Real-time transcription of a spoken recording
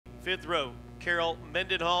Fifth row, Carol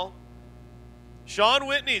Mendenhall. Shawn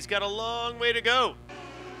Whitney's got a long way to go.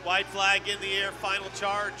 White flag in the air, final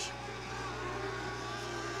charge.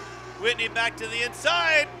 Whitney back to the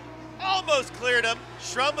inside, almost cleared him.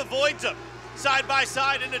 Shrum avoids him, side by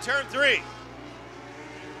side into turn 3.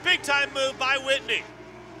 Big time move by Whitney.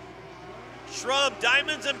 Shrum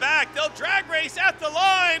diamonds him back. They'll drag race at the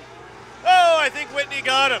line. Oh, I think Whitney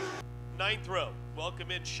got him. Ninth row,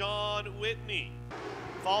 welcome in Shawn Whitney.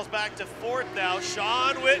 Falls back to fourth now.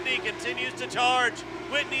 Shawn Whitney continues to charge.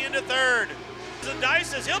 Whitney into third. And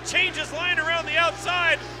dices, he'll change his line around the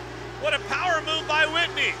outside. What a power move by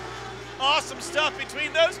Whitney. Awesome stuff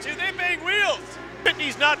between those two. They bang wheels.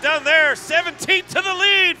 Whitney's not done there. 17th to the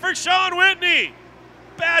lead for Shawn Whitney.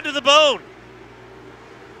 Bad to the bone.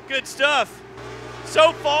 Good stuff.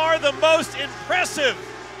 So far, the most impressive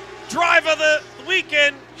drive of the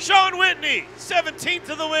weekend, Shawn Whitney, 17th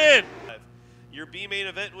to the win. Your B main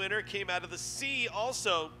event winner came out of the C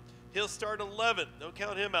also. He'll start 11th. Don't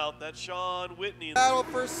count him out. That's Shawn Whitney. Battle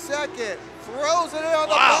for second. Throws it in on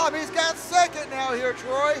the bomb. He's got second now here,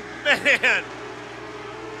 Troy. Man.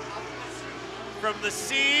 From the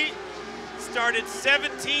C, started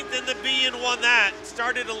 17th in the B and won that.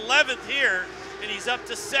 Started 11th here, and he's up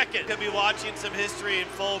to second. Could be watching some history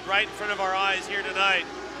unfold right in front of our eyes here tonight.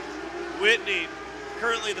 Whitney,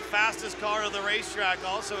 currently the fastest car on the racetrack,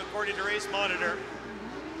 also according to Race Monitor.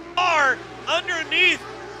 Car underneath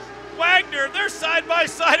Wagner, they're side by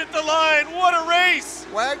side at the line. What a race!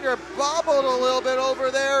 Wagner bobbled a little bit over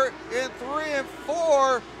there in 3 and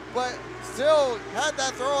 4, but still had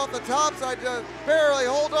that throw off the top side to barely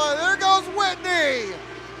hold on. There goes Whitney!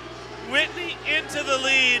 Whitney into the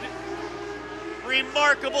lead.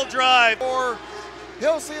 Remarkable drive. Or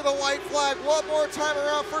he'll see the white flag one more time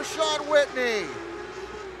around for Shawn Whitney.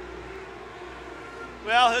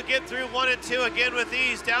 Well, he'll get through 1 and 2 again with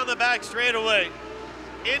ease down the back straightaway.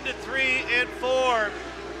 Into 3 and 4.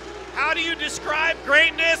 How do you describe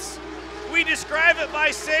greatness? We describe it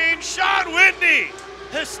by saying Shawn Whitney.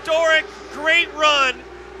 Historic, great run.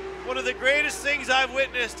 One of the greatest things I've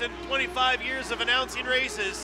witnessed in 25 years of announcing races.